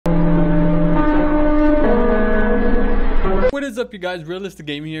What is up, you guys? Realistic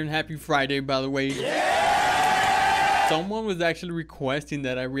Gaming here, and happy Friday, by the way. Yeah! Someone was actually requesting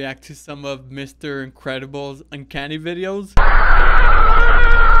that I react to some of Mr. Incredible's uncanny videos.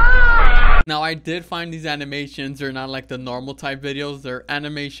 Now, I did find these animations. They're not like the normal type videos. They're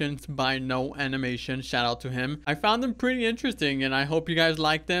animations by No Animation. Shout out to him. I found them pretty interesting, and I hope you guys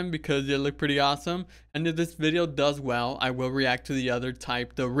like them because they look pretty awesome. And if this video does well, I will react to the other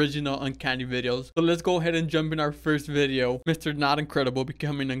type, the original uncanny videos. So let's go ahead and jump in our first video. Mr. Not Incredible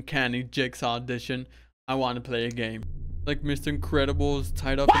becoming uncanny Jigsaw edition. I want to play a game. Like Mr. Incredible is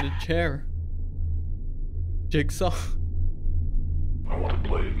tied up in a chair. Jigsaw. I want to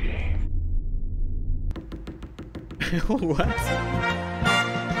play a game. What?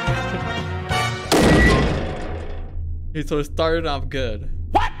 Okay, so it started off good.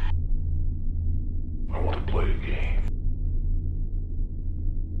 What? I want to play a game.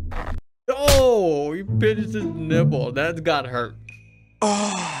 Oh, he pinched his nipple. That got hurt.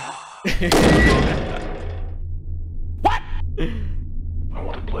 Oh. What? I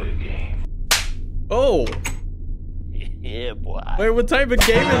want to play a game. Oh. Yeah, boy. Wait, what type of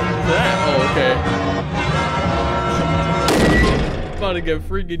game is that? Oh, okay. About to get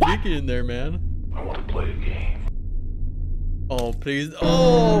freaky deaky in there, man. I want to play a game. Oh, please.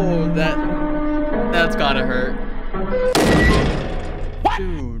 Oh, that's gotta hurt. What?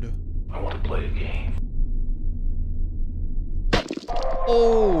 Dude. I want to play a game.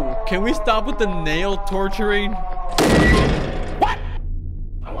 Oh, can we stop with the nail torturing? What?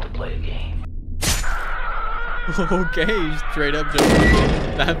 I want to play a game. Okay, straight up just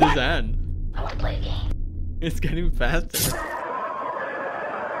stabbed his hand. I want to play a game. It's getting faster.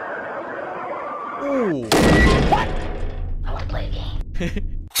 Ooh. What? I want to play a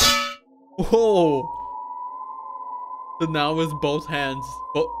game. Whoa. So now it's both hands.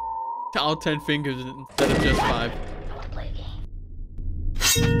 All 10 fingers instead of just 5. I want to play a game.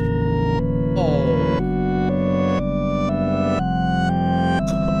 Oh.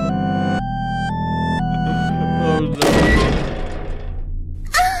 Oh no.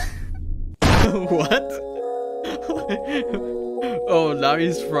 What? Oh, now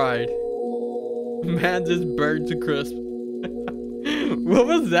he's fried. Man just burned to crisp. What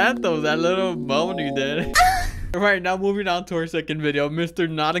was that though? That little moan he did. Alright, now moving on to our second video. Mr.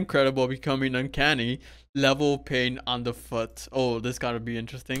 Not Incredible becoming uncanny. Level pain on the foot. Oh, this gotta be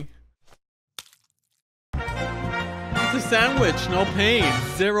interesting. It's a sandwich. No pain.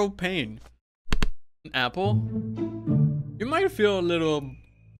 0 pain. An apple? You might feel a little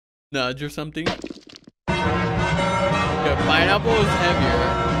nudge or something. Yeah, pineapple is heavier.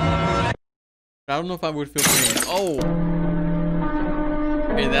 I don't know if I would feel pain. Oh.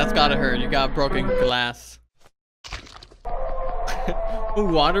 Okay, that's gotta hurt. You got broken glass. A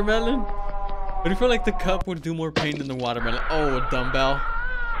watermelon? But I feel like the cup would do more pain than the watermelon. Oh, a dumbbell.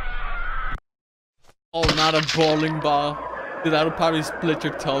 Oh, not a bowling ball. Dude, that'll probably split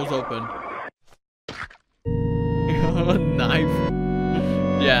your toes open. A knife.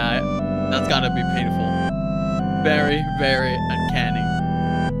 Yeah, that's gotta be painful. Very, very uncanny.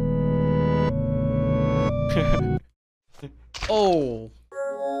 Oh.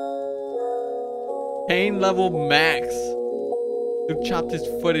 Pain level max. Dude chopped his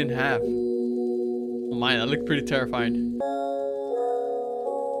foot in half. Oh my, that looked pretty terrifying.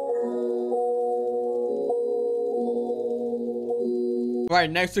 Alright,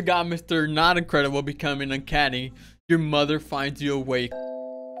 next we got Mr. Not Incredible becoming uncanny. Your mother finds you awake.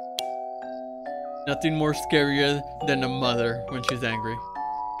 Nothing more scarier than a mother when she's angry.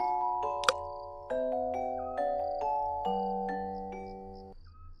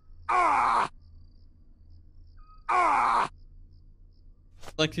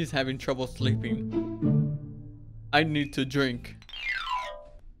 Like she's having trouble sleeping. I need to drink.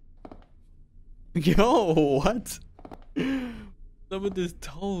 Yo, what? What's up with his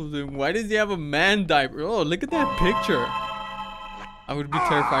toes? And why does he have a man diaper? Oh, look at that picture. I would be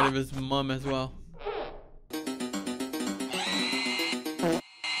terrified of his mom as well.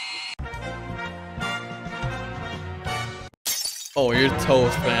 Oh, you're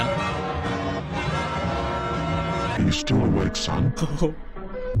toast, man. Are you still awake, son?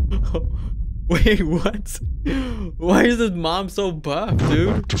 Wait, what? Why is his mom so buff,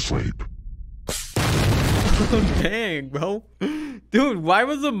 dude? Back to sleep. Oh, dang, bro. Dude, why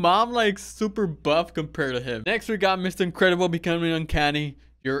was the mom like super buff compared to him? Next, we got Mr. Incredible becoming uncanny.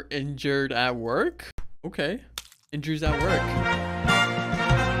 You're injured at work? Okay. Injuries at work.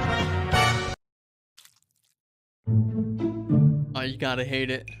 Oh, you gotta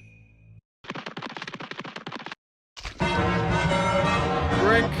hate it.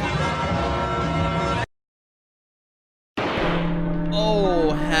 Brick.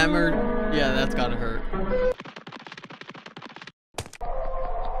 gotta hurt.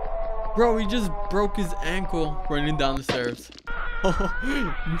 Bro, he just broke his ankle running down the stairs. Oh,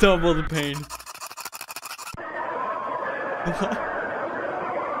 double the pain.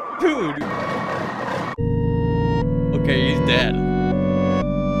 Dude. Okay, he's dead.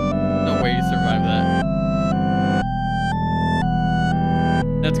 No way you survived that.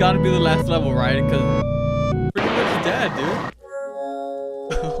 That's gotta be the last level, right? Because pretty much dead, dude.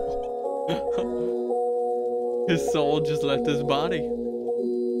 His soul just left his body.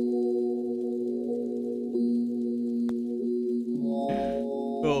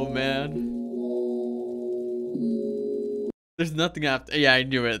 Oh man. There's nothing after. Yeah, I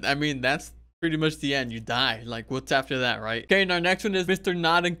knew it. I mean, that's pretty much the end. You die. Like, what's after that, right? Okay, and our next one is Mr.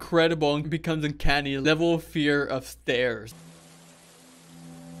 Not Incredible and becomes uncanny. Level of fear of stairs.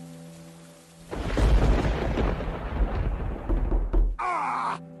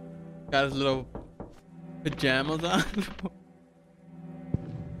 Got his little pajamas on.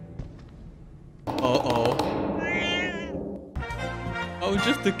 Uh-oh. Oh,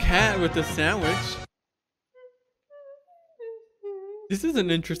 just a cat with a sandwich. This is an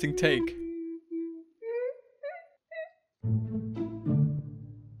interesting take.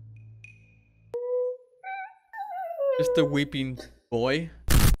 Just a weeping boy.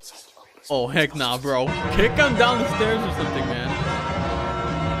 Oh, heck nah, bro. Kick him down the stairs or something, man.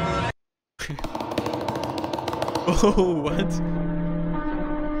 Oh, what?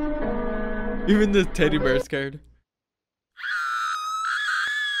 Even the teddy bear is scared.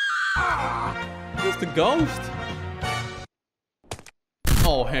 Just a ghost.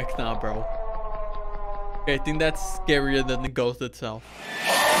 Oh, heck nah, bro. Okay, I think that's scarier than the ghost itself.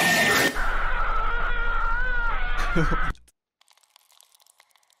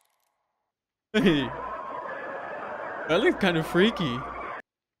 Hey, that looks kind of freaky.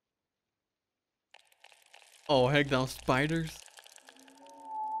 Oh, heck no, spiders.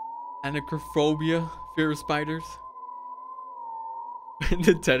 Anacrophobia, fear of spiders. And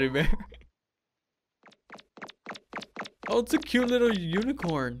the teddy bear. Oh, it's a cute little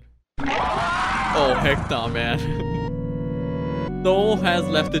unicorn. Oh, heck no, man. Soul has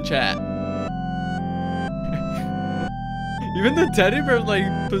left the chat. Even the teddy bear's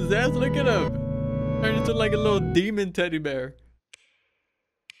like possessed. Look at him. Turned into like a little demon teddy bear.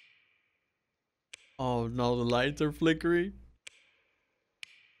 Oh no, the lights are flickering.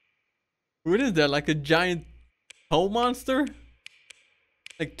 What is that? Like a giant toe monster?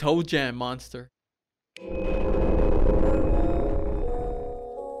 Like toe jam monster.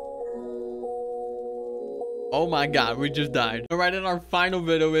 Oh my god, we just died. Alright, and our final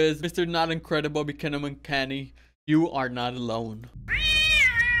video is Mr. Not Incredible becoming uncanny. You are not alone.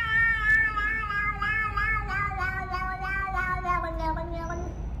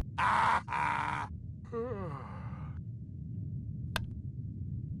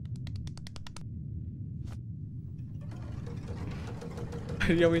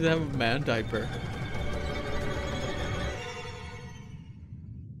 You always have a man diaper.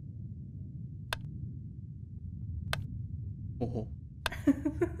 Oh.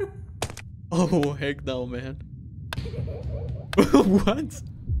 Oh, heck no, man. What?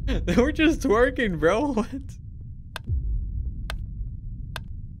 They were just twerking, bro. What?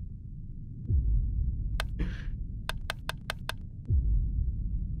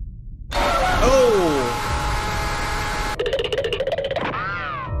 Oh!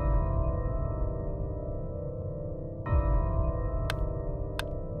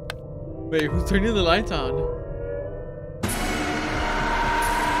 Wait, who's turning the lights on?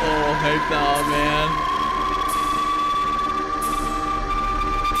 Oh, heck no, man.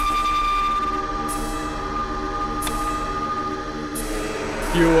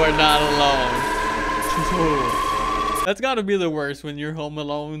 You are not alone. That's gotta be the worst when you're home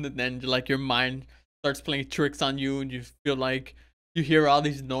alone and then like your mind starts playing tricks on you and you feel like you hear all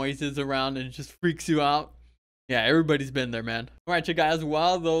these noises around and it just freaks you out. Yeah, everybody's been there, man. Alright, you guys,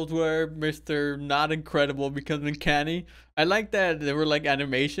 well, those were Mr. Not Incredible becomes uncanny. I like that they were like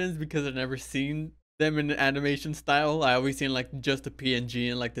animations because I've never seen them in an animation style. I always seen like just the PNG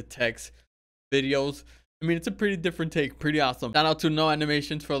and like the text videos. I mean, it's a pretty different take. Pretty awesome. Shout out to No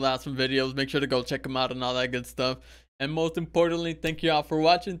Animations for the awesome videos. Make sure to go check them out and all that good stuff. And most importantly, thank you all for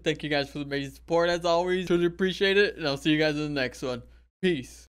watching. Thank you guys for the amazing support as always. Truly appreciate it. And I'll see you guys in the next one. Peace.